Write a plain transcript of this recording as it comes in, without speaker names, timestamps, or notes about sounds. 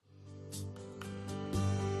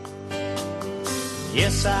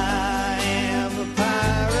Yes, I am a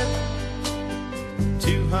pirate,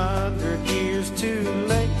 200 years too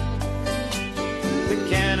late. The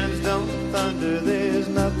cannons don't thunder, there's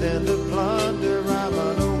nothing to plunder. I'm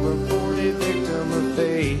an over 40 victim of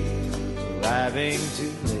fate, arriving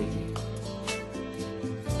too late,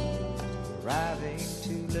 arriving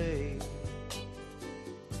too late.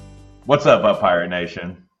 What's up, Pirate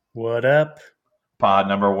Nation? What up? Pod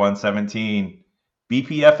number 117,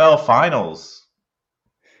 BPFL Finals.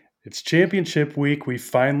 It's championship week. We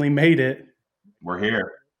finally made it. We're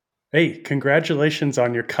here. Hey, congratulations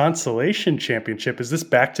on your consolation championship. Is this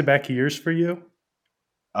back-to-back years for you?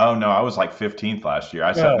 Oh, no, I was like 15th last year.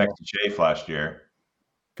 I sat next to Chafe last year.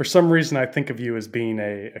 For some reason, I think of you as being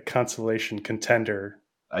a consolation contender.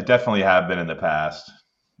 I definitely have been in the past.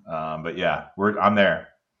 But yeah, I'm there.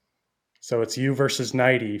 So it's you versus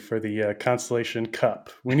Nighty for the Constellation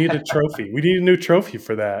Cup. We need a trophy. We need a new trophy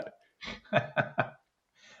for that.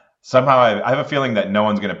 Somehow I have a feeling that no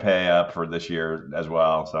one's going to pay up for this year as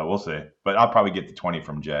well. So we'll see. But I'll probably get the 20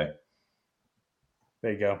 from Jay.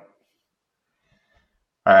 There you go.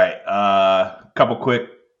 All right. A couple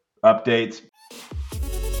quick updates.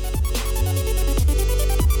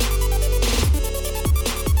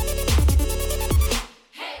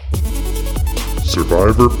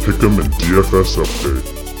 Survivor, Pick'em, and DFS update.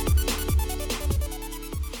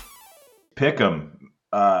 Pick'em.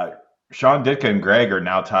 Sean Ditka and Greg are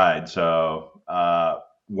now tied. So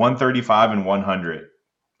 135 and 100.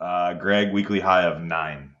 Greg, weekly high of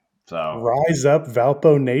 9. So rise up,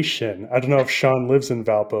 Valpo Nation. I don't know if Sean lives in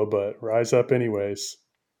Valpo, but rise up anyways.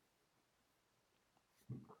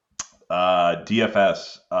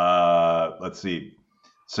 DFS. Let's see.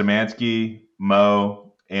 Szymanski,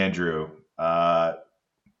 Mo, Andrew.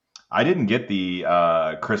 I didn't get the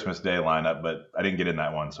Christmas Day lineup, but I didn't get in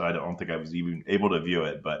that one, so I don't think I was even able to view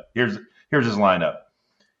it. But here's his lineup: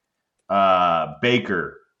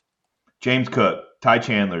 Baker, James Cook, Ty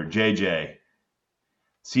Chandler, JJ,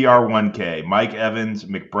 CR1K, Mike Evans,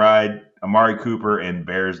 McBride, Amari Cooper, and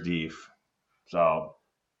Bears Deef. So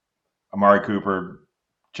Amari Cooper,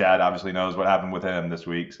 Chad obviously knows what happened with him this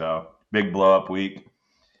week. So big blow up week.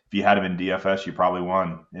 If you had him in DFS, you probably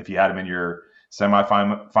won. If you had him in your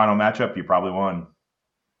semifinal matchup, you probably won.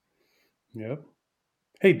 Yep.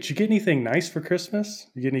 Hey, did you get anything nice for Christmas?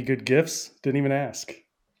 You get any good gifts? Didn't even ask.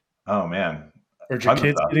 Oh, man. Or did your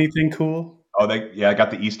kids get anything cool? Oh, I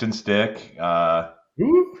got the Easton stick.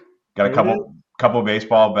 Ooh, got a couple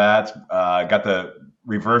baseball bats. Got the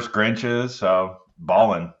reverse Grinches. So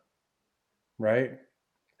balling. Right.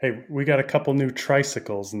 Hey, we got a couple new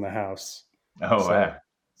tricycles in the house. Oh, yeah.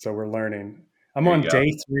 So we're learning. I'm on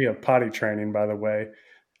day 3 of potty training, by the way.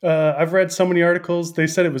 I've read so many articles. They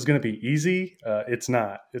said it was going to be easy. It's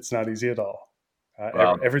not. It's not easy at all.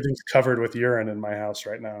 Everything's covered with urine in my house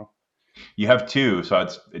right now. You have 2, so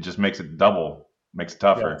it just makes it double. Makes it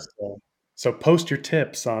tougher. Yeah, so post your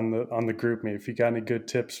tips on the group me if you got any good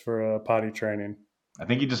tips for potty training. I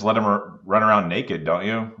think you just let them run around naked, don't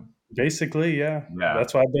you? Basically, yeah.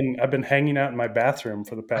 That's why I've been hanging out in my bathroom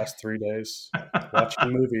for the past 3 days,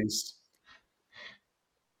 watching movies.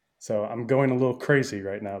 So I'm going a little crazy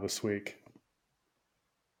right now this week.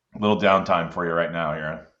 A little downtime for you right now,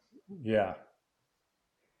 here. Yeah.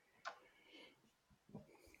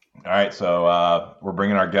 All right, so we're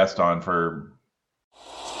bringing our guest on for.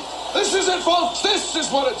 This is it, folks. This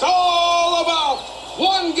is what it's all about.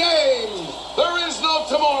 One game. There is no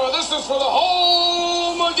tomorrow. This is for the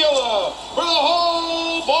whole Magilla, for the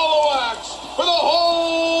whole ball of wax, for the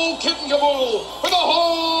whole kit and caboodle, for the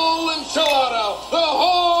whole enchilada, the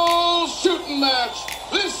whole shooting match.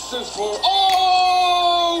 This is for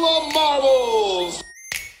all the marbles.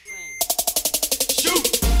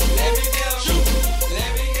 Shoot. Let me get em. Shoot.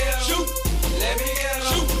 Let me get em. Shoot. Let me get em.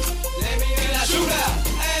 Shoot. Let me get em. Shoot out.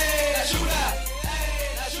 Hey, shoot out.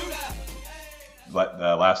 Hey, shoot out. But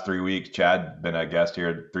the last 3 weeks, Chad been a guest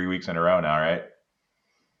here 3 weeks in a row now, right?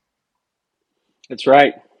 That's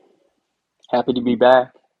right. Happy to be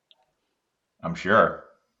back. I'm sure.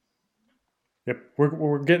 Yep,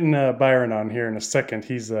 we're getting Byron on here in a second.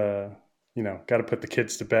 He's got to put the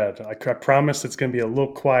kids to bed. I promise it's going to be a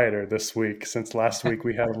little quieter this week since last week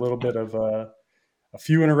we had a little bit of a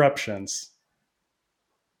few interruptions.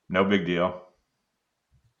 No big deal.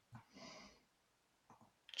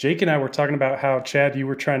 Jake and I were talking about how, Chad, you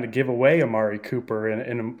were trying to give away Amari Cooper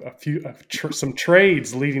in some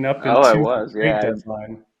trades leading up into the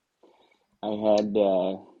deadline. I had.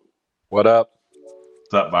 What up?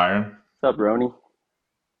 What's up, Byron? What's up, Roni?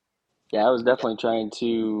 Yeah, I was definitely trying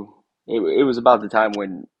to. It was about the time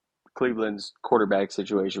when Cleveland's quarterback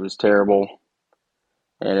situation was terrible,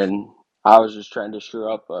 and I was just trying to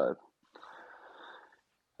shore up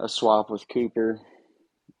a swap with Cooper.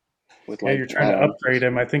 With Yeah, you're trying to upgrade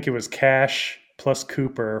him. I think it was Cash plus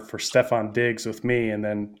Cooper for Stephon Diggs with me, and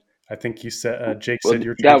then I think you said Jake said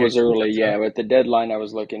you're trying that to get was early, Jacobs yeah. up. But the deadline, I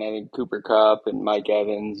was looking. I think Cooper Kupp and Mike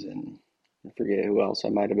Evans, and I forget who else I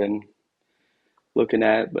might have been looking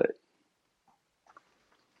at, but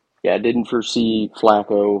yeah, I didn't foresee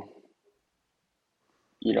Flacco.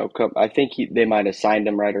 I think they might have signed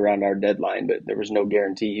him right around our deadline, but there was no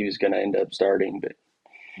guarantee he was going to end up starting. But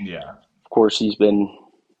Yeah, of course, he's been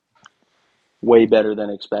way better than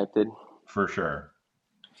expected. for sure.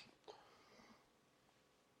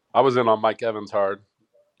 I was in on Mike Evans hard.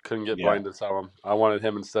 Couldn't get Yeah. Blaine to sell him. I wanted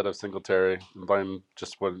him instead of Singletary. And Blaine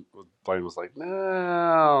was like, "No,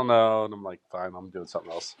 I don't know," and I'm like, "Fine, I'm doing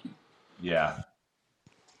something else." Yeah. I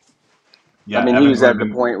Yeah, mean, he Evans was would at have the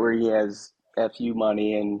been. point where he has FU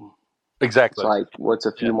money, and it's Exactly. like, what's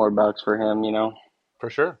a few Yeah. more bucks for him, For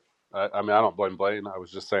sure. I mean, I don't blame Blaine. I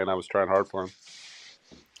was just saying I was trying hard for him.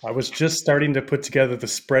 I was just starting to put together the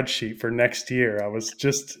spreadsheet for next year. I was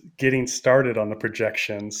just getting started on the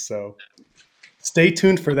projections, so stay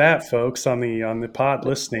tuned for that, folks, on the pod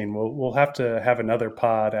listening. We'll have to have another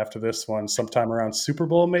pod after this one, sometime around Super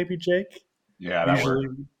Bowl, maybe, Jake. Yeah, that Usually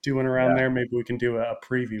worked. doing around Yeah. there. Maybe we can do a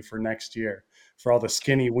preview for next year for all the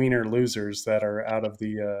skinny wiener losers that are out of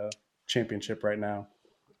the championship right now.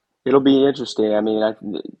 It'll be interesting. I mean,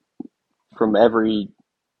 from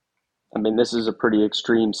this is a pretty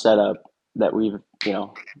extreme setup that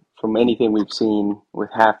from anything we've seen with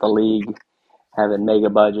half the league having mega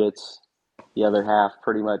budgets, the other half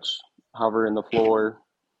pretty much hovering the floor,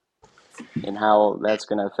 and how that's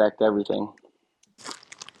going to affect everything.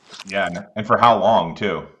 Yeah, and for how long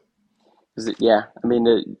too?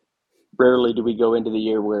 Rarely do we go into the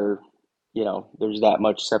year where, there's that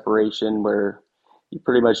much separation where you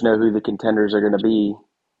pretty much know who the contenders are going to be.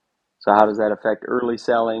 So how does that affect early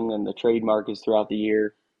selling and the trade markets throughout the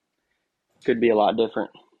year? Could be a lot different.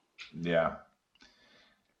 Yeah.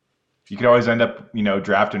 You could always end up,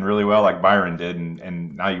 drafting really well like Byron did,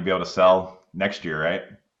 and now you'd be able to sell next year, right?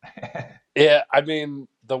 Yeah, I mean,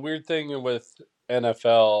 the weird thing with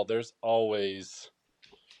NFL, there's always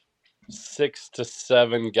 6 to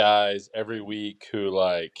 7 guys every week who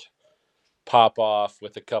pop off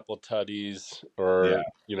with a couple tutties or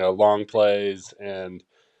long plays, and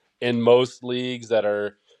in most leagues that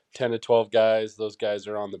are 10 to 12 guys, those guys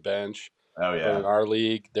are on the bench. Oh But in yeah. our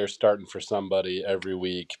league, they're starting for somebody every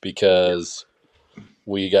week because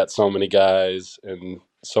we got so many guys and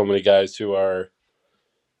so many guys who are,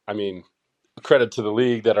 I mean, credit to the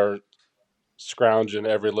league that are scrounging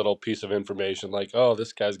every little piece of information like, oh,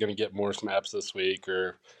 this guy's going to get more snaps this week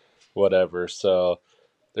or whatever. So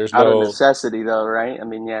there's Out of no. necessity, though, right? I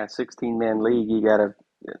mean, 16-man league, you got to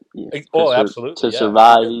Oh, absolutely. to Yeah.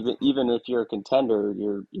 survive. Even if you're a contender,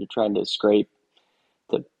 you're trying to scrape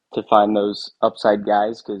to find those upside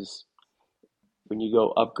guys, because when you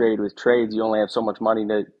go upgrade with trades, you only have so much money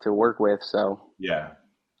to work with. So Yeah.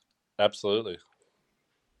 Absolutely.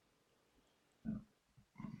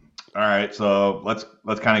 All right, so let's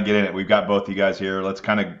kind of get in it. We've got both you guys here. Let's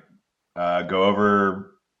kind of go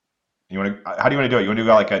over. How do you want to do it? You want to do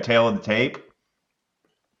like a tail of the tape?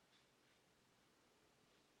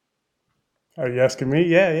 Are you asking me?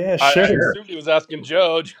 Yeah, I sure. assumed he was asking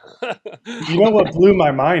Joe. You know what blew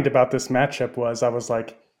my mind about this matchup was I was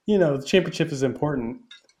like, the championship is important.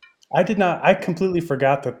 I completely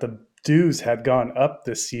forgot that the dues had gone up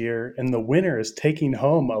this year, and the winner is taking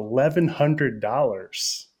home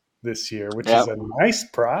 $1,100 this year, which is a nice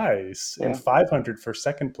prize, and $500 for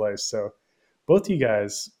second place. So both you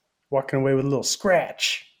guys walking away with a little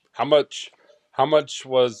scratch. How much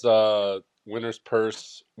was winner's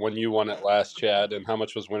purse when you won it last, Chad, and how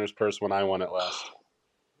much was winner's purse when I won it last?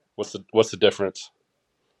 What's the difference?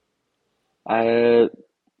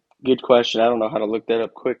 Good question. I don't know how to look that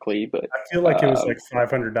up quickly, but I feel like it was like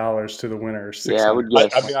 $500 to the winner. yeah, I would 600.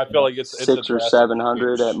 guess. I mean, I feel like it's a 600 or drastic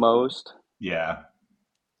 700 change. at most. Yeah.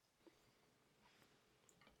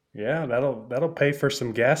 Yeah, that'll pay for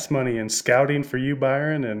some gas money and scouting for you,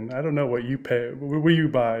 Byron. And I don't know what you pay. What will you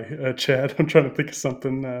buy, Chad? I'm trying to think of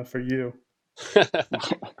something for you.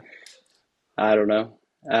 I don't know.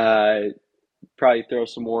 Probably throw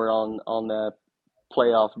some more on the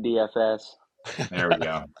playoff DFS. There we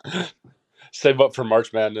go. Save up for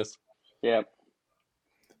March Madness. Yeah.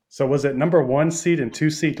 So was it number 1 seed and 2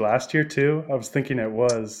 seed last year too? I was thinking it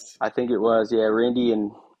was. I think it was. Yeah, Randy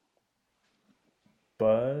and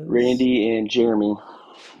Buzz. Jeremy.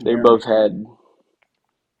 They both had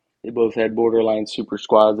borderline super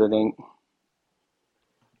squads, I think.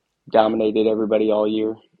 Dominated everybody all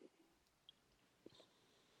year.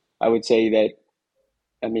 I would say that,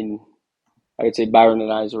 I mean, I would say Byron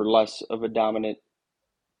and I were less of a dominant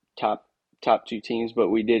top two teams, but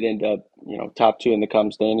we did end up, top two in the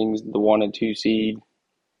cum standings, the 1 and 2 seed.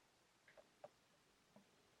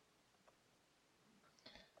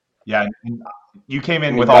 Yeah, you came in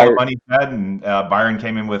I mean, with all the money, Ted, and Byron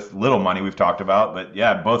came in with little money. We've talked about, but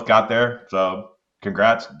yeah, both got there. So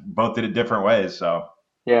congrats. Both did it different ways. So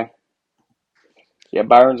yeah,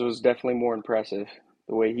 Byron's was definitely more impressive.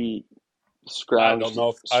 The way he I scrounged don't know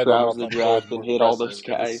if the I'm going draft and more hit all those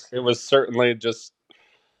impressive. guys. It was certainly just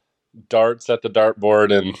darts at the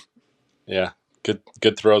dartboard, and yeah,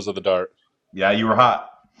 good throws of the dart. yeah, you were hot.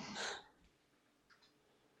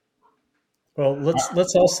 Well,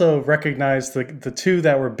 let's also recognize the two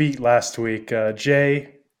that were beat last week.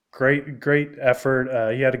 Jay, great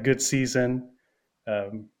effort. He had a good season.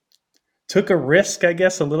 Took a risk, I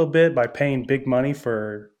guess, a little bit by paying big money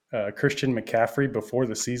for Christian McCaffrey before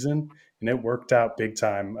the season, and it worked out big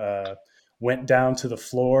time. Went down to the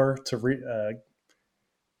floor to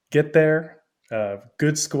get there.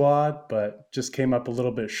 Good squad, but just came up a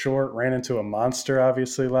little bit short. Ran into a monster,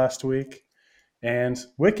 obviously, last week. And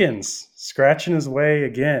Wickens scratching his way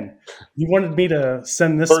again. He wanted me to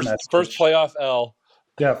send this message. First playoff L.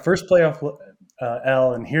 Yeah, first playoff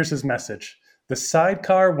L, and here's his message. The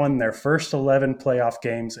sidecar won their first 11 playoff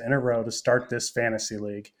games in a row to start this fantasy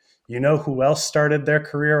league. You know who else started their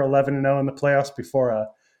career 11-0 in the playoffs before a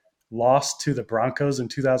loss to the Broncos in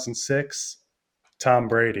 2006? Tom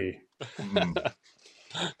Brady.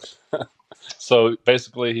 So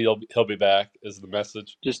basically, he'll be back. Is the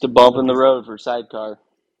message just a bump in the road for sidecar?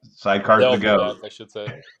 Sidecar's They'll to be go. back, I should say.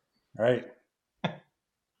 Right.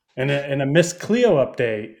 And a Miss Cleo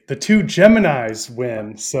update. The two Geminis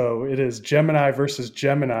win, so it is Gemini versus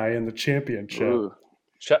Gemini in the championship. Ooh.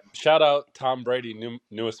 Shout out Tom Brady,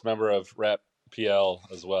 newest member of Rap PL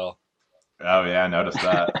as well. Oh yeah, I noticed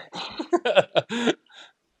that.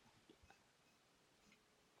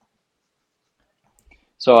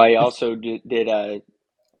 So I also did a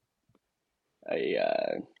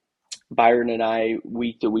Byron and I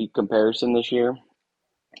week-to-week comparison this year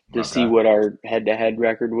to see what our head-to-head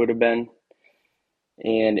record would have been,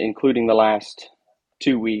 and including the last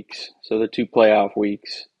 2 weeks, so the 2 playoff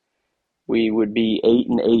weeks, we would be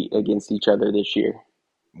 8-8 against each other this year.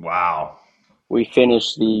 Wow. We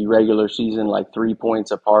finished the regular season like 3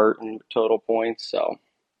 points apart in total points, so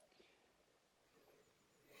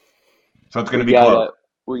it's going to be close.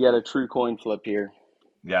 We got a true coin flip here.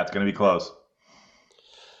 Yeah, it's going to be close.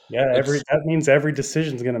 Yeah, that means every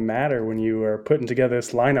decision is going to matter when you are putting together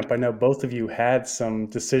this lineup. I know both of you had some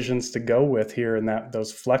decisions to go with here in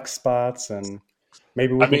those flex spots, and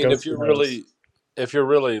maybe we can go if you're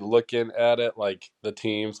really looking at it, like the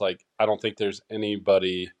teams, like I don't think there's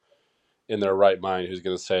anybody in their right mind who's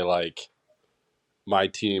going to say like my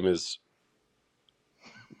team is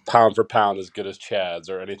pound for pound as good as Chad's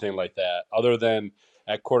or anything like that. Other than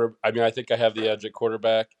at quarter, I mean, I think I have the edge at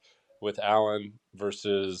quarterback with Allen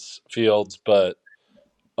versus Fields, but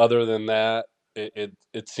other than that, it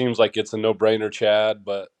seems like it's a no-brainer, Chad.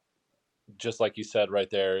 But just like you said right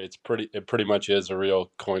there, it pretty much is a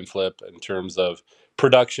real coin flip in terms of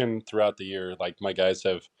production throughout the year. Like my guys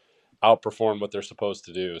have outperformed what they're supposed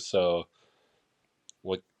to do. So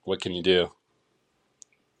what can you do?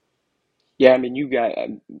 Yeah, I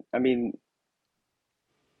mean,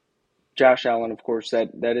 Josh Allen, of course,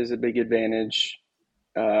 that is a big advantage.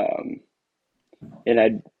 And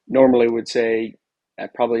I normally would say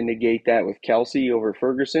I'd probably negate that with Kelsey over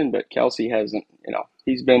Ferguson, but Kelsey hasn't,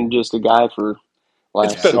 he's been just a guy for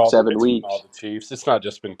last 6-7 weeks. All the Chiefs. It's not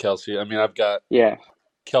just been Kelsey. I mean, I've got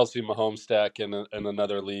Kelsey Mahomes stack in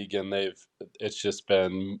another league, and it's just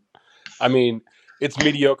been, I mean, it's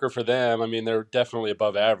mediocre for them. I mean, they're definitely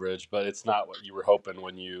above average, but it's not what you were hoping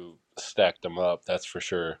when you stacked them up. That's for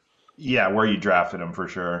sure. Yeah, where you drafted them for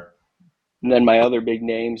sure. And then my other big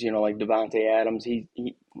names, like Devontae Adams,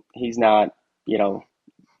 he's not, the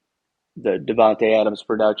Devontae Adams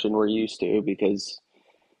production we're used to, because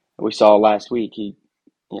we saw last week he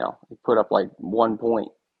put up like 1 point.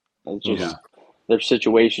 It's just their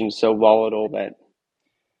situation is so volatile that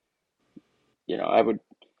I would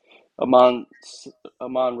Amon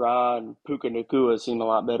Ra and Puka Nakua seem a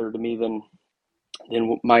lot better to me than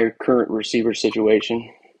my current receiver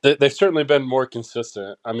situation. They've certainly been more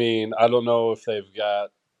consistent. I mean, I don't know if they've got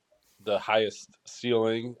the highest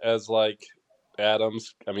ceiling as like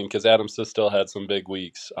Adams. I mean, because Adams has still had some big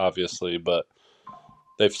weeks, obviously, but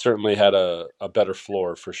they've certainly had a better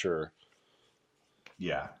floor for sure.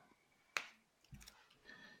 Yeah.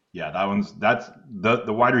 Yeah, that's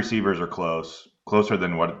the wide receivers are closer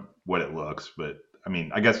than what it looks, but I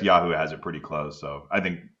mean, I guess Yahoo has it pretty close, so I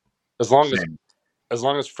think As long same. as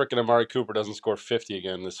frickin' Amari Cooper doesn't score 50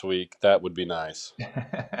 again this week, that would be nice.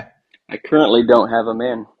 I currently don't have him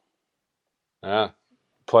in.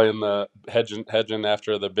 Playing the hedging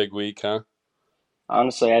after the big week, huh?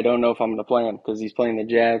 Honestly, I don't know if I'm going to play him because he's playing the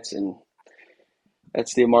Jets, and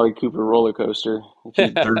that's the Amari Cooper roller coaster.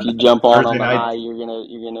 If you jump on Thursday the night, high, you're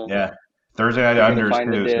gonna yeah. Thursday night you're gonna unders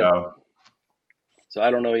find the too. dip. So So I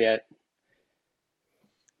don't know yet.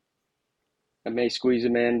 I may squeeze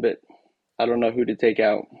him in, but I don't know who to take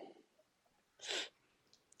out.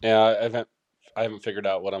 Yeah, I haven't figured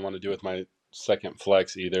out what I want to do with my second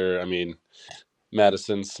flex either. I mean,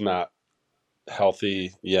 Madison's not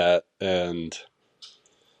healthy yet, and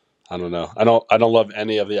I don't know. I don't love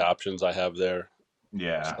any of the options I have there.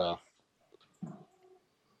 yeah, So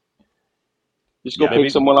Just go pick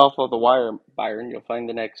someone off of the wire, Byron. You'll find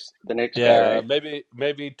the next guy, right?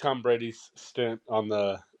 maybe Tom Brady's stint on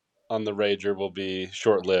the Rager will be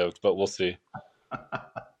short lived, but we'll see.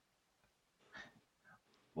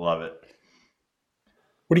 love it.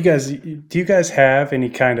 What do you guys have any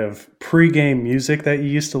kind of pregame music that you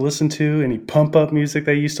used to listen to? Any pump up music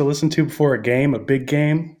that you used to listen to before a game, a big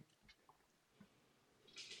game?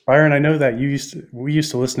 Byron, I know that we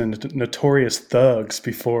used to listen to Notorious Thugs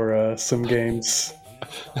before some games.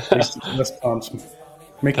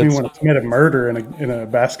 Make me want to commit a murder in a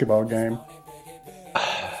basketball game.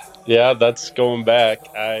 Yeah, that's going back.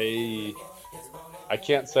 I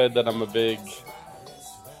can't say that I'm a big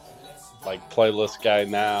playlist guy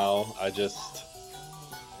now.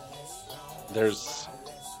 There's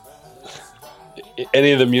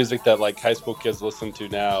any of the music that high school kids listen to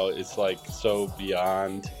now is so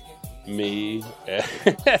beyond me,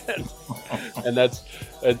 and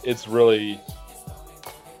it's really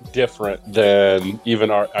different than even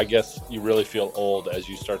I guess you really feel old as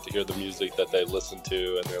you start to hear the music that they listen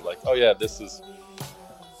to, and they're like, oh yeah, this is,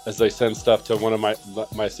 as they send stuff to one of my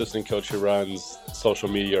assistant coach who runs social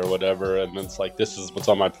media or whatever, and it's like, this is what's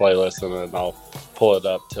on my playlist, and then I'll pull it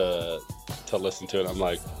up to listen to it. I'm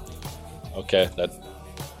like, okay, that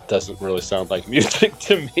doesn't really sound like music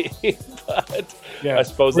to me, but yeah, I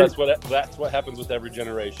suppose that's what happens with every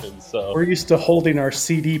generation. So we're used to holding our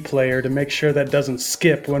CD player to make sure that doesn't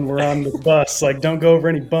skip when we're on the bus. Don't go over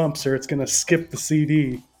any bumps or it's going to skip the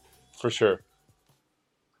CD. For sure.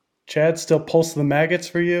 Chad, still Pulse of the Maggots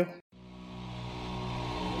for you?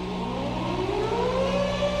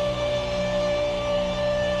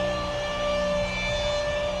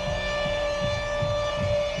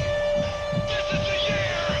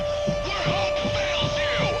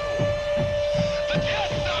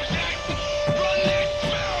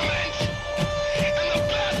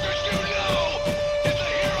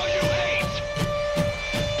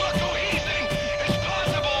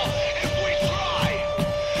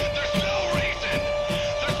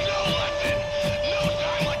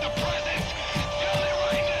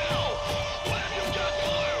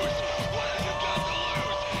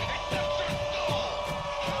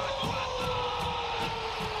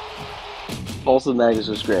 Pulse of the Maggots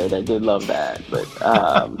was great. I did love that, but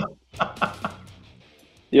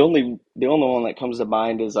the only one that comes to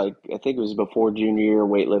mind is I think it was before junior year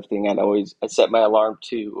weightlifting. I'd set my alarm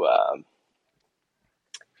to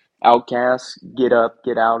Outcast, Get Up,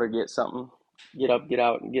 Get Out, or Get Something. Get Up, Get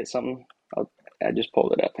Out, and Get Something. I just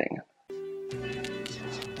pulled it up. Hang on.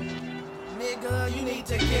 Nigga, you need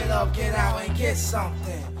to get up, get out, and get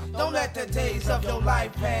something. Don't let the days of your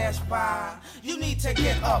life pass by. You need to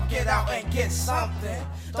get up, get out, and get something.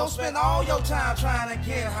 Don't spend all your time trying to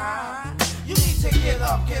get high. You need to get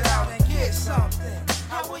up, get out, and get something.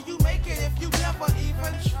 How will you make it if you never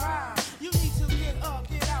even try? You need to get up,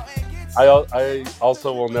 get out, and get something. I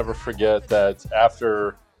also will never forget that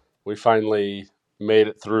after we finally made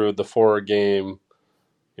it through the 4-game,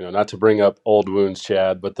 not to bring up old wounds,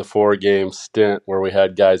 Chad, but the 4-game stint where we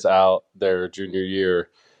had guys out their junior year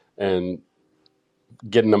and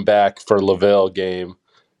getting them back for LaVille game,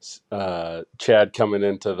 Chad coming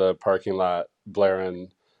into the parking lot blaring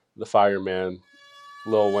the Fireman,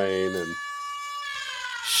 Lil Wayne, and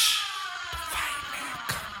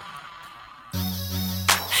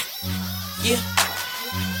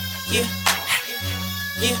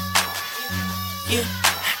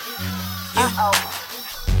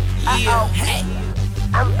Yeah, hey,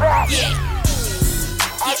 I'm back. Yeah,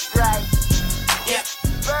 that's right. Yeah,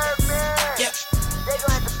 Birdman. Yeah, they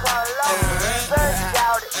gonna have to call it. Bird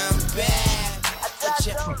shouted. I'm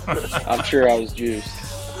back. I'm sure I was juiced.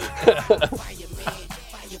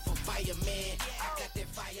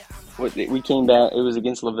 We came back. It was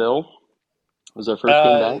against LaVille. Was our first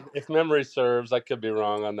game back? If memory serves, I could be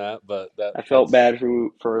wrong on that, but I felt bad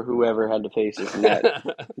for whoever had to face us in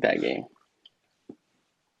that game.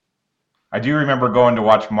 I do remember going to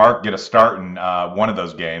watch Mark get a start in one of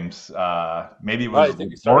those games. Maybe it was I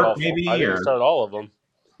think he started Mark, he started all of them.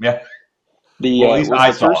 Yeah. The Well, at least was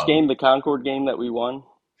I the saw first him. game the Concord game that we won.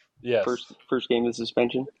 Yes. First game of the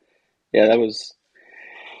suspension. Yeah, that was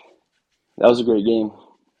a great game.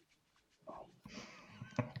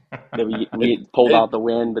 That we pulled out the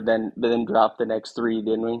win, but then dropped the next 3,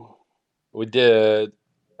 didn't we? We did,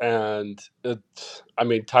 and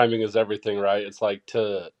timing is everything, right? It's like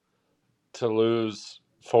to lose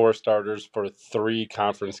 4 starters for 3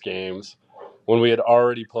 conference games when we had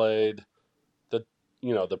already played the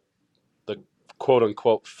quote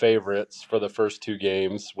unquote favorites for the first 2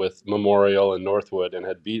 games with Memorial and Northwood and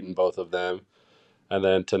had beaten both of them, and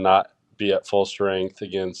then to not be at full strength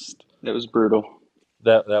against that was brutal.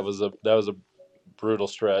 That was a brutal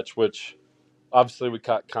stretch, which obviously we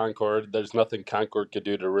caught Concord. There's nothing Concord could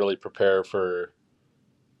do to really prepare for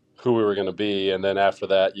who we were going to be, and then after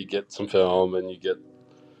that you get some film and you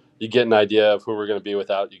get an idea of who we're going to be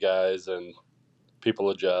without you guys, and people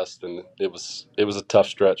adjust, and it was a tough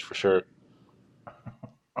stretch for sure.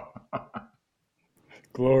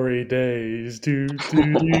 Glory days. I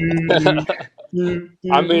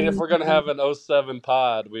mean, if we're going to have an 07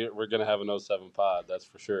 pod, we're going to have an 07 pod, that's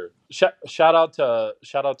for sure. Shout out to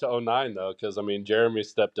 09 though, because I mean Jeremy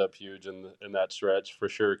stepped up huge in that stretch for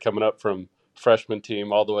sure, coming up from freshman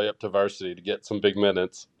team all the way up to varsity to get some big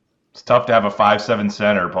minutes. It's tough to have a 5'7"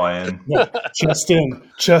 center playing. Yeah, chest in.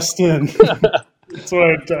 That's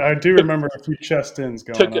what I do remember a few chest ins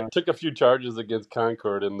going on. Took a few charges against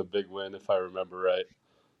Concord in the big win, if I remember right.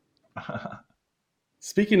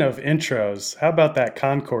 Speaking of intros, how about that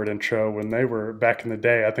Concord intro when they were back in the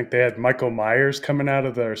day? I think they had Michael Myers coming out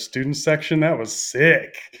of their student section. That was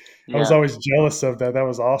sick. Yeah. I was always jealous of that. That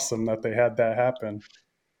was awesome that they had that happen.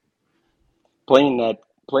 Playing at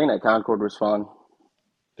Concord was fun.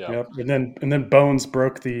 Yeah. Yep. And then Bones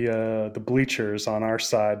broke the bleachers on our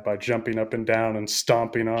side by jumping up and down and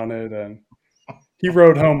stomping on it, and he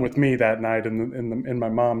rode home with me that night in my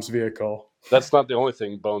mom's vehicle. That's not the only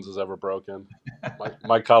thing Bones has ever broken.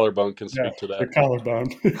 My collarbone can speak to that. Your collarbone.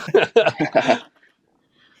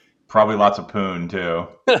 Probably lots of poon too.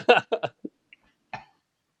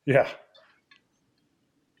 Yeah.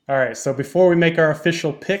 All right. So before we make our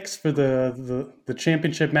official picks for the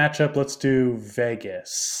championship matchup, let's do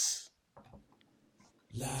Vegas.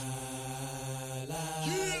 La la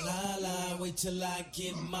la la. Wait till I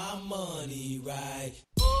get my money right.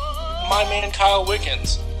 My man Kyle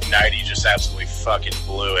Wickens. Night, he just absolutely fucking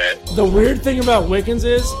blew it. The weird thing about Wickens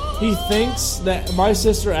is he thinks that my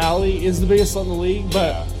sister Allie is the biggest slut in the league,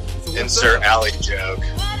 but insert Allie joke.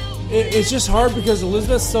 It's just hard because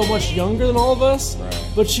Elizabeth's so much younger than all of us, right.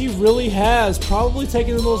 But she really has probably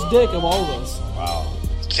taken the most dick of all of us. Wow.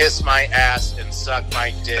 Kiss my ass and suck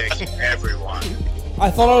my dick, everyone.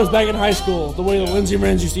 I thought I was back in high school, the way the Lindsay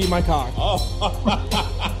Wrens used to eat my cock. Oh.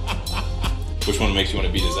 Which one makes you want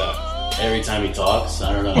to beat his ass? Every time he talks,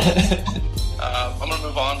 I don't know. I'm going to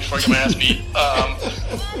move on before I get my ass beat.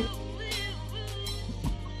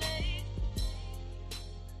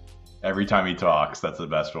 Every time he talks, that's the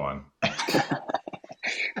best one.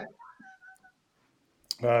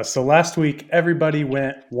 So last week, everybody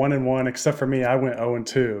went 1-1 except for me. I went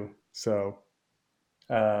 0-2. So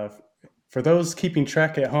for those keeping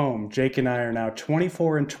track at home, Jake and I are now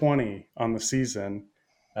 24-20 on the season.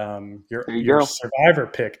 Your survivor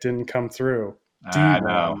pick didn't come through. I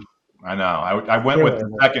know. I went with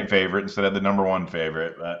the second favorite instead of the number one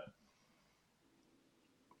favorite, but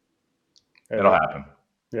it'll happen.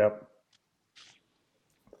 Yep.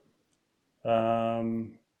 All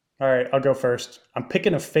right, I'll go first. I'm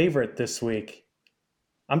picking a favorite this week.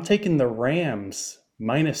 I'm taking the Rams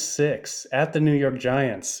 -6 at the New York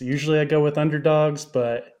Giants. Usually I go with underdogs,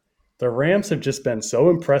 but the Rams have just been so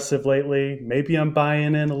impressive lately. Maybe I'm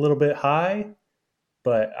buying in a little bit high,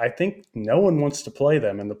 but I think no one wants to play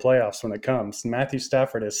them in the playoffs when it comes. Matthew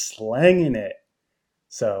Stafford is slanging it.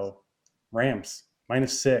 So Rams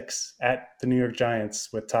 -6 at the New York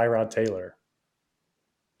Giants with Tyrod Taylor.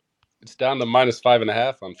 It's down to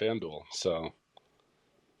 -5.5 on FanDuel, so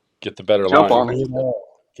get the better line.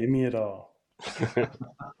 Give me it all.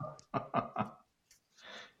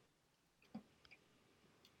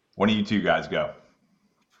 When do you two guys go?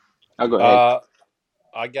 I'll go ahead.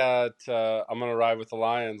 I'm going to ride with the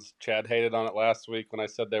Lions. Chad hated on it last week when I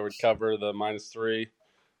said they would cover the -3.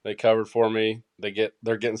 They covered for me.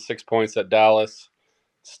 They're getting 6 points at Dallas.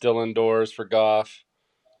 Still indoors for Goff.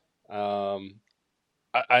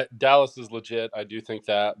 Dallas is legit. I do think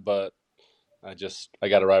that, but I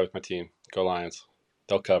got to ride with my team. Go Lions.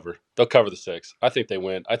 They'll cover. They'll cover the 6. I think they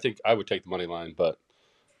win. I think I would take the money line, but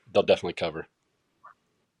they'll definitely cover.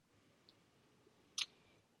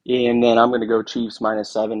 And then I'm going to go Chiefs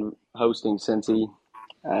 -7 hosting Cincy.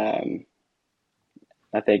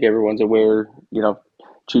 I think everyone's aware,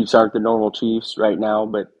 Chiefs aren't the normal Chiefs right now,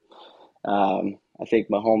 but I think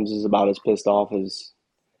Mahomes is about as pissed off as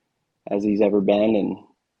he's ever been, and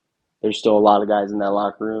there's still a lot of guys in that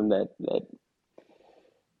locker room that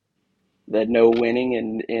know winning,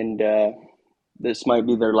 and this might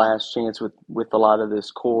be their last chance with a lot of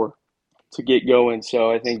this core to get going.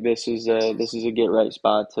 So I think this is a get right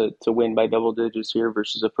spot to win by double digits here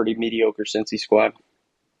versus a pretty mediocre Cincy squad.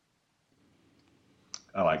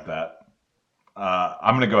 I like that.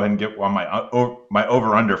 I'm going to go ahead and get on my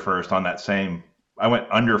over-under first on that same. I went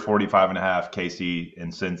under 45.5, KC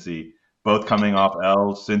and Cincy, both coming off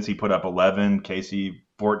L's. Cincy put up 11, KC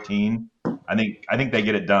 14. I think they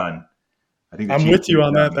get it done. I think I'm with you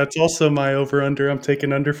on that. That's also my over-under. I'm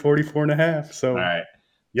taking under 44.5. So, all right.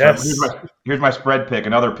 Yes. So here's my spread pick.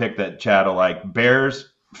 Another pick that Chad will like.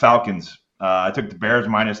 Bears, Falcons. I took the Bears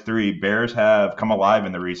 -3. Bears have come alive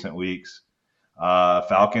in the recent weeks.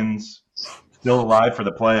 Falcons still alive for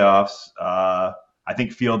the playoffs. I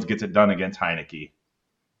think Fields gets it done against Heineke.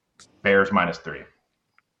 Bears -3.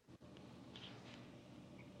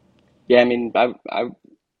 Yeah, I mean,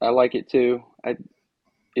 I like it too.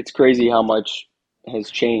 It's crazy how much has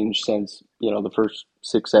changed since the first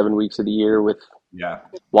 6-7 weeks of the year with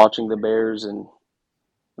watching the Bears, and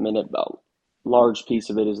I mean, a large piece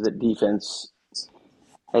of it is that defense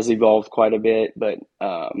has evolved quite a bit, but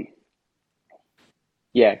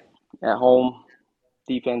at home,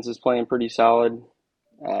 defense is playing pretty solid.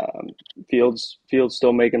 Fields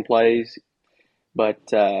still making plays,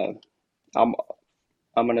 but I'm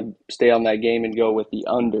going to stay on that game and go with the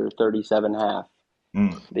under 37.5.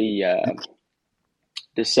 The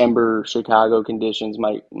December Chicago conditions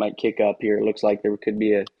might kick up here. It looks like there could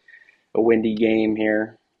be a windy game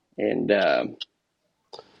here, and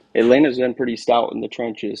Atlanta's been pretty stout in the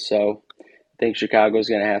trenches, so I think Chicago's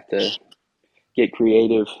going to have to get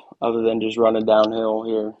creative other than just running downhill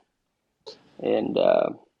here, and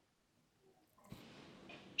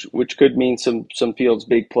which could mean some Fields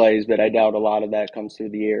big plays, but I doubt a lot of that comes through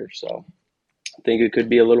the air. So I think it could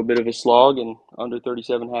be a little bit of a slog, and under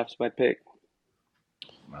 37.5 is my pick.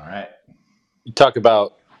 All right. You talk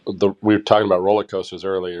about we were talking about roller coasters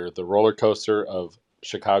earlier. The roller coaster of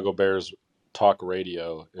Chicago Bears talk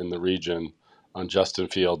radio in the region on Justin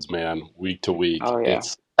Fields, man, week to week. Oh, yeah.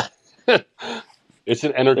 It's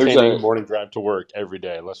an entertaining morning drive to work every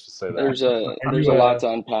day. Let's just say that. There's a lot to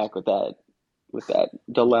unpack with that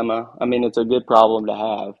dilemma. I mean, it's a good problem to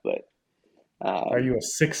have, but are you a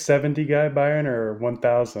 670 guy, Byron, or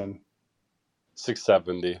 1,000?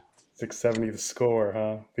 670. 670 the score,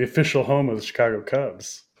 huh? The official home of the Chicago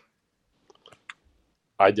Cubs.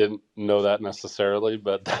 I didn't know that necessarily,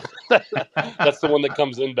 but that's the one that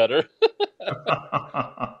comes in better.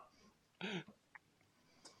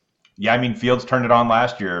 Yeah, I mean, Fields turned it on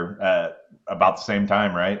last year at about the same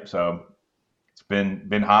time, right? So it's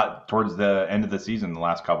been hot towards the end of the season, the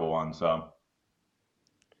last couple ones. So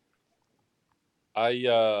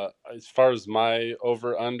as far as my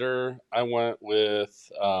over-under, I went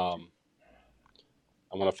with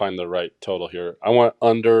I'm going to find the right total here. I went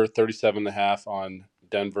under 37.5 on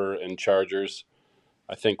Denver and Chargers.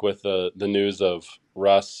 I think with the news of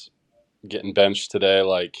Russ getting benched today,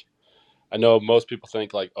 like, I know most people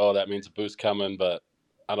think like, oh, that means a boost coming, but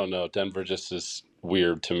I don't know. Denver just is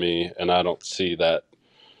weird to me, and I don't see that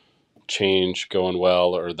change going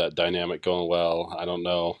well or that dynamic going well. I don't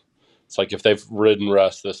know. It's like if they've ridden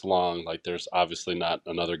Russ this long, like there's obviously not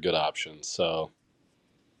another good option. So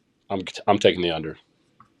I'm taking the under.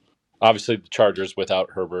 Obviously, the Chargers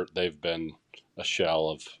without Herbert, they've been a shell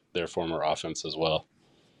of their former offense as well.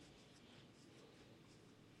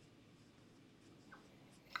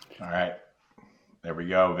 All right. There we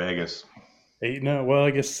go, Vegas. 8-0. Well,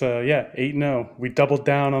 I guess, 8-0. We doubled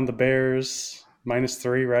down on the Bears,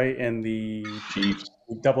 -3, right? And the Chiefs.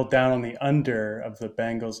 We doubled down on the under of the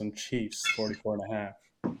Bengals and Chiefs, 44.5.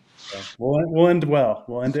 So we'll end well.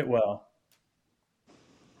 We'll end it well.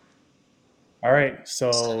 All right,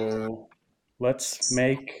 so let's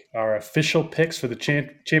make our official picks for the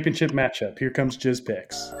championship matchup. Here comes Jizz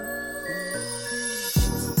Picks.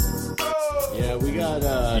 Yeah, we got...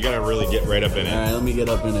 you got to really get right up in it. All right, let me get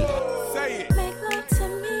up in it.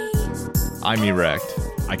 I'm erect.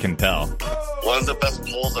 I can tell. One of the best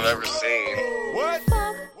polls I've ever seen.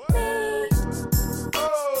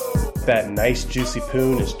 that nice juicy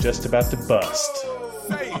poon is just about to bust.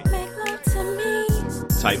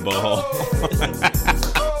 Tight ball.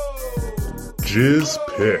 Jizz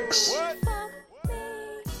Picks.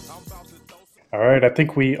 All right, I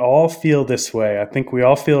think we all feel this way. I think we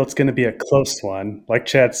all feel it's going to be a close one. Like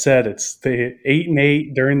Chad said, it's the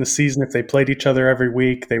 8-8 during the season. If they played each other every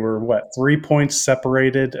week, they were 3 points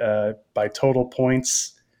separated by total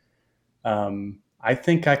points. I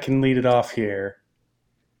think I can lead it off here.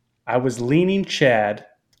 I was leaning Chad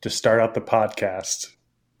to start out the podcast,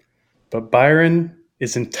 but Byron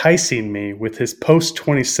is enticing me with his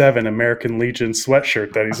post-27 American Legion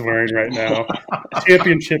sweatshirt that he's wearing right now.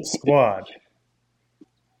 Championship squad.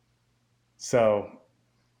 So,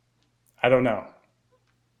 I don't know.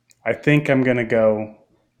 I think I'm going to go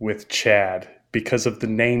with Chad because of the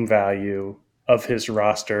name value of his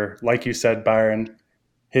roster. Like you said, Byron,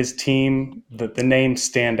 his team, the names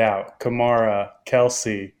stand out. Kamara,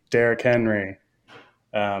 Kelsey, Derrick Henry.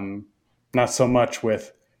 Not so much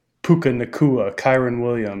with Puka Nakua, Kyron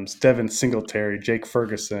Williams, Devin Singletary, Jake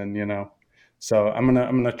Ferguson, So I'm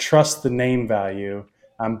gonna trust the name value.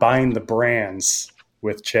 I'm buying the brands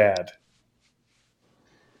with Chad.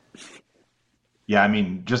 Yeah, I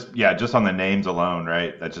mean, just on the names alone,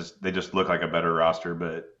 right? They just look like a better roster.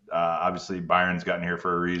 But obviously, Byron's gotten here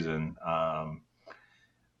for a reason.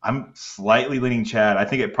 I'm slightly leaning Chad. I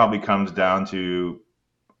think it probably comes down to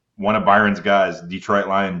one of Byron's guys, Detroit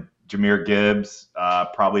Lion Jahmyr Gibbs,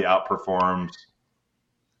 probably outperforms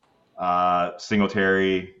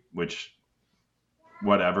Singletary, which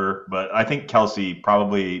whatever. But I think Kelsey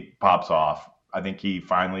probably pops off. I think he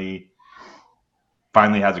finally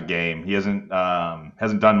has a game. He hasn't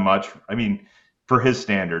done much. I mean, for his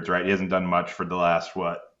standards, right? He hasn't done much for the last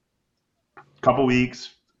couple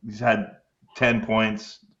weeks. He's had 10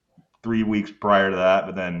 points 3 weeks prior to that,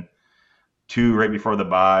 but then 2 right before the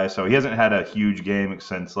bye. So he hasn't had a huge game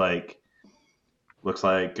since looks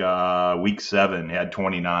like week 7. He had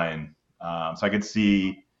 29. So I could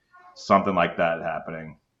see something like that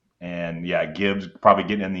happening. And yeah, Gibbs probably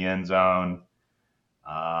getting in the end zone.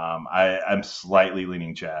 I'm slightly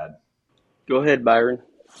leaning Chad. Go ahead, Byron.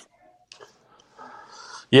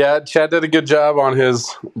 Yeah, Chad did a good job on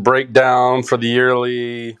his breakdown for the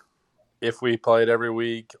yearly, if we played every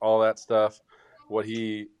week, all that stuff. What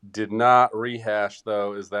he did not rehash,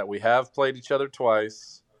 though, is that we have played each other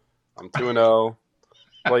twice. I'm 2-0.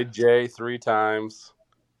 Played Jay 3 times.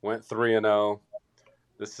 Went 3-0.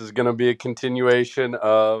 This is going to be a continuation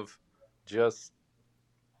of just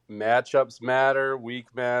matchups matter, week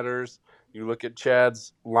matters. You look at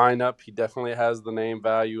Chad's lineup, he definitely has the name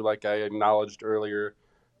value, like I acknowledged earlier,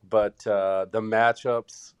 but the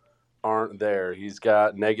matchups aren't there. He's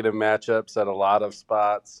got negative matchups at a lot of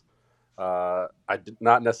spots. I did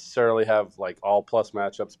not necessarily have all plus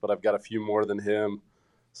matchups, but I've got a few more than him.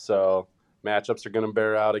 So matchups are going to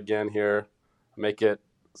bear out again here. Make it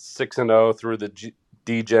 6-0 through the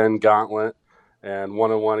D-Gen gauntlet and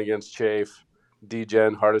 1-1 against Chafe.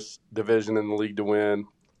 D-Gen, hardest division in the league to win.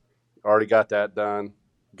 Already got that done.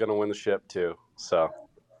 Going to win the ship too. So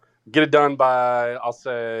get it done by, I'll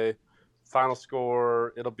say, final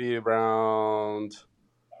score, it'll be around,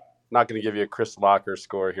 not going to give you a Chris Locker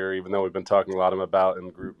score here, even though we've been talking a lot about in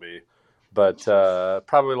Group B, but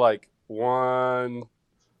probably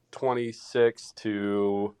 126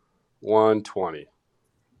 to 120.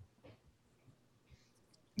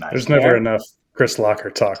 Nice. There's never enough Chris Locker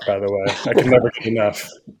talk, by the way. I can never get enough.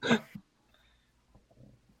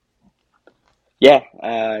 Yeah,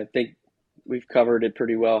 I think we've covered it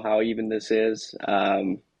pretty well how even this is.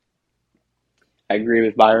 I agree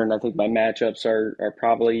with Byron. I think my matchups are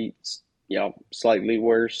probably slightly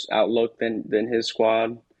worse outlook than his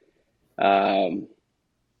squad. Still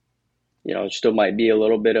might be a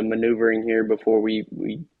little bit of maneuvering here before we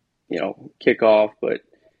kick off, but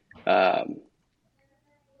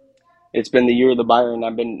it's been the year of the Byron.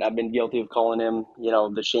 I've been guilty of calling him,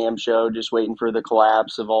 the sham show, just waiting for the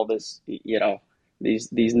collapse of all this, these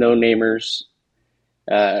no-namers,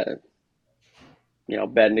 betting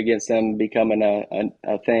against them becoming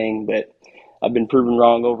a thing. But I've been proven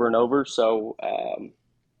wrong over and over. So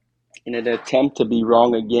in an attempt to be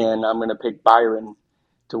wrong again, I'm going to pick Byron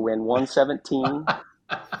to win 117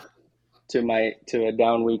 to a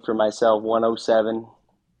down week for myself, 107.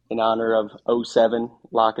 In honor of 07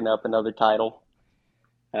 locking up another title.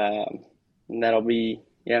 And that'll be,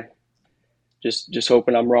 just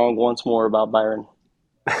hoping I'm wrong once more about Byron.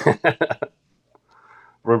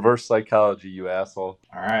 Reverse psychology, you asshole.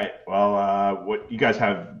 All right. Well, what you guys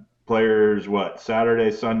have players,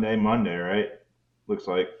 Saturday, Sunday, Monday, right? Looks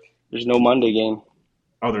like. There's no Monday game.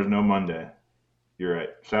 Oh, there's no Monday. You're right.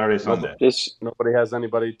 Saturday, Sunday. Nobody has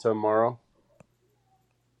anybody tomorrow.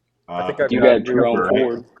 I think you got Jerome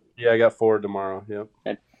Ford. Yeah, I got Ford tomorrow. Yep.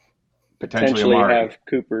 And potentially have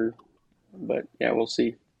Cooper, but yeah, we'll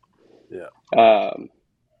see. Yeah.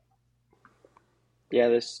 Yeah,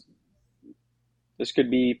 this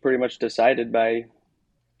could be pretty much decided by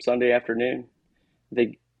Sunday afternoon. I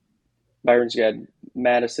think Byron's got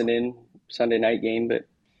Madison in Sunday night game, but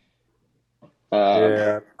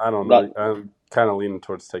yeah, I don't know. I'm kind of leaning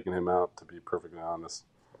towards taking him out, to be perfectly honest.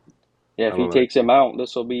 Yeah, if he takes him out,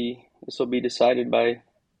 this will be decided by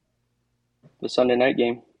the Sunday night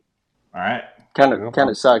game. All right. Kind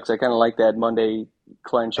of sucks. I kind of like that Monday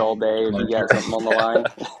clinch all day if you got something on the line.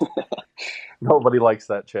 Nobody likes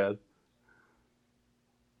that, Chad.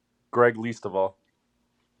 Greg least of all.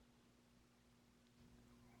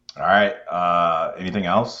 All right. Anything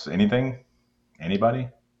else? Anything? Anybody?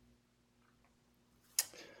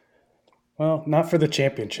 Well, not for the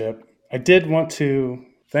championship. I did want to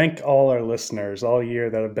thank all our listeners all year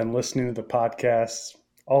that have been listening to the podcast.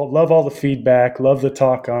 Love all the feedback. Love the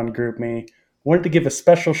talk on GroupMe. Wanted to give a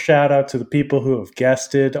special shout out to the people who have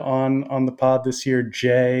guested on the pod this year.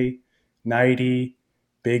 Jay, Nighty,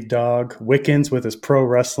 Big Dog, Wickens with his pro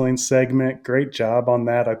wrestling segment. Great job on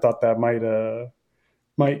that. I thought that might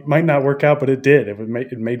not work out, but it did.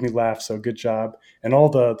 It made me laugh, so good job. And all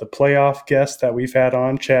the playoff guests that we've had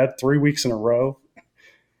on, Chad, 3 weeks in a row.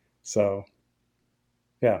 So,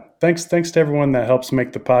 yeah, thanks to everyone that helps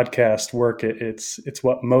make the podcast work. It's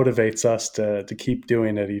what motivates us to keep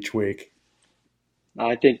doing it each week.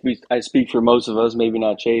 I think I speak for most of us, maybe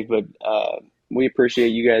not Chave, but we appreciate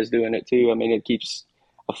you guys doing it too. I mean, it keeps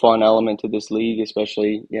a fun element to this league,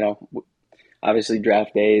 especially, obviously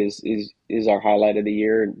draft day is our highlight of the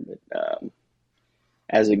year.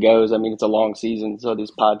 As it goes, I mean, it's a long season, so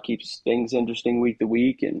this pod keeps things interesting week to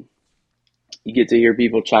week, and you get to hear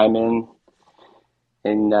people chime in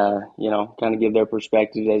and, kind of give their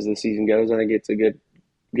perspectives as the season goes. I think it's a good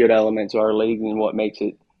element to our league and what makes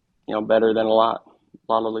it, better than a lot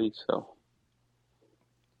of leagues. So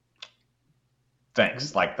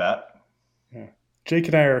thanks, like that. Yeah. Jake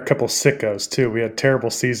and I are a couple sickos too. We had terrible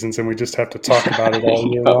seasons and we just have to talk about it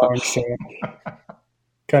all year long. So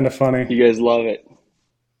kind of funny. You guys love it.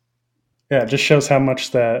 Yeah, it just shows how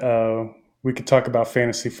much that we could talk about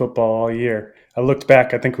fantasy football all year. I looked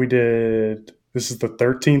back. I think this is the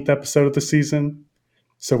 13th episode of the season.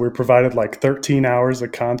 So we provided like 13 hours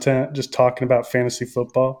of content just talking about fantasy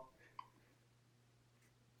football.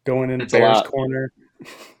 Going into Bears Corner.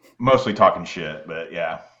 Mostly talking shit, but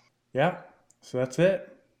yeah. Yeah. So that's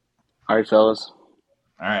it. All right, fellas.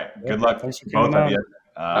 All right. Good luck, Thanks for both of you.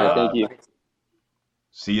 All right, thank you.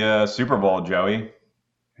 See ya Super Bowl, Joey.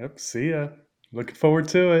 Yep. See ya. Looking forward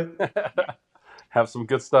to it. Have some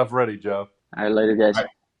good stuff ready, Joe. All right, later, guys.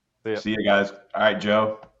 Right. See ya, guys. All right,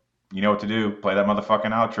 Joe. You know what to do. Play that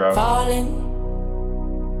motherfucking outro. Falling,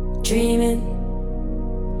 dreaming,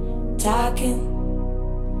 talking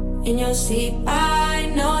in your sleep. I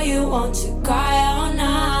know you want to cry all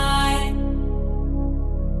night.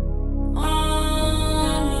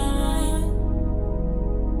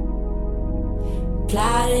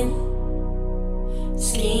 Plotting,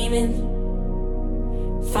 scheming,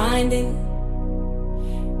 finding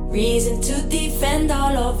reason to defend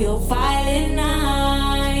all of your violent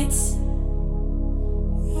nights.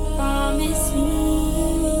 Promise me.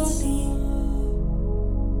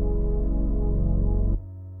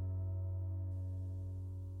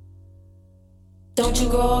 Don't you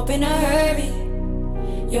grow up in a hurry.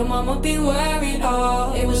 Your mama be worried.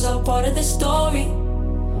 Oh, it was all part of the story.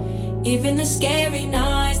 Even the scary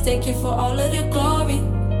nights, thank you for all of the glory.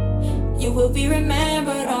 You will be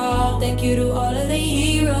remembered. Oh, thank you to all of the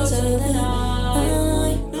heroes of the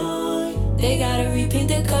night. They gotta repaint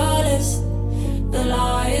the colors. The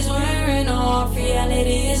lie is wearing off.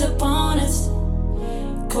 Reality is upon us.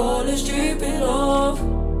 Colors dripping love.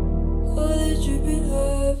 Colors dripping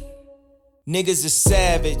love. Niggas is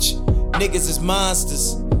savage. Niggas is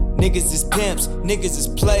monsters. Niggas is pimps. Niggas is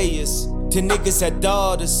players. 10 niggas had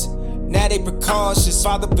daughters. Now they precautious.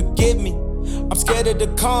 Father, forgive me. I'm scared of the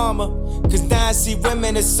karma. Cause now I see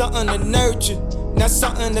women as something to nurture, not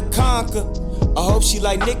something to conquer. I hope she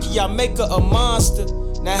like Nicki, I make her a monster.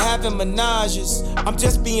 Now having menages. I'm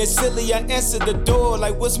just being silly, I answer the door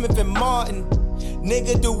like Will Smith and Martin.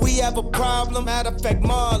 Nigga, do we have a problem? Matter of fact,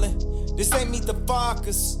 Marlon, this ain't Meet the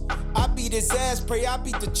Fockers. I beat his ass, pray I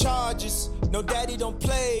beat the Chargers. No daddy don't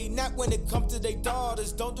play, not when it comes to their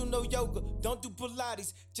daughters. Don't do no yoga, don't do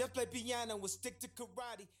Pilates. Just play piano and stick to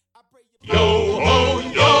karate. Yo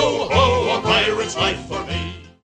ho, a pirate's life for me.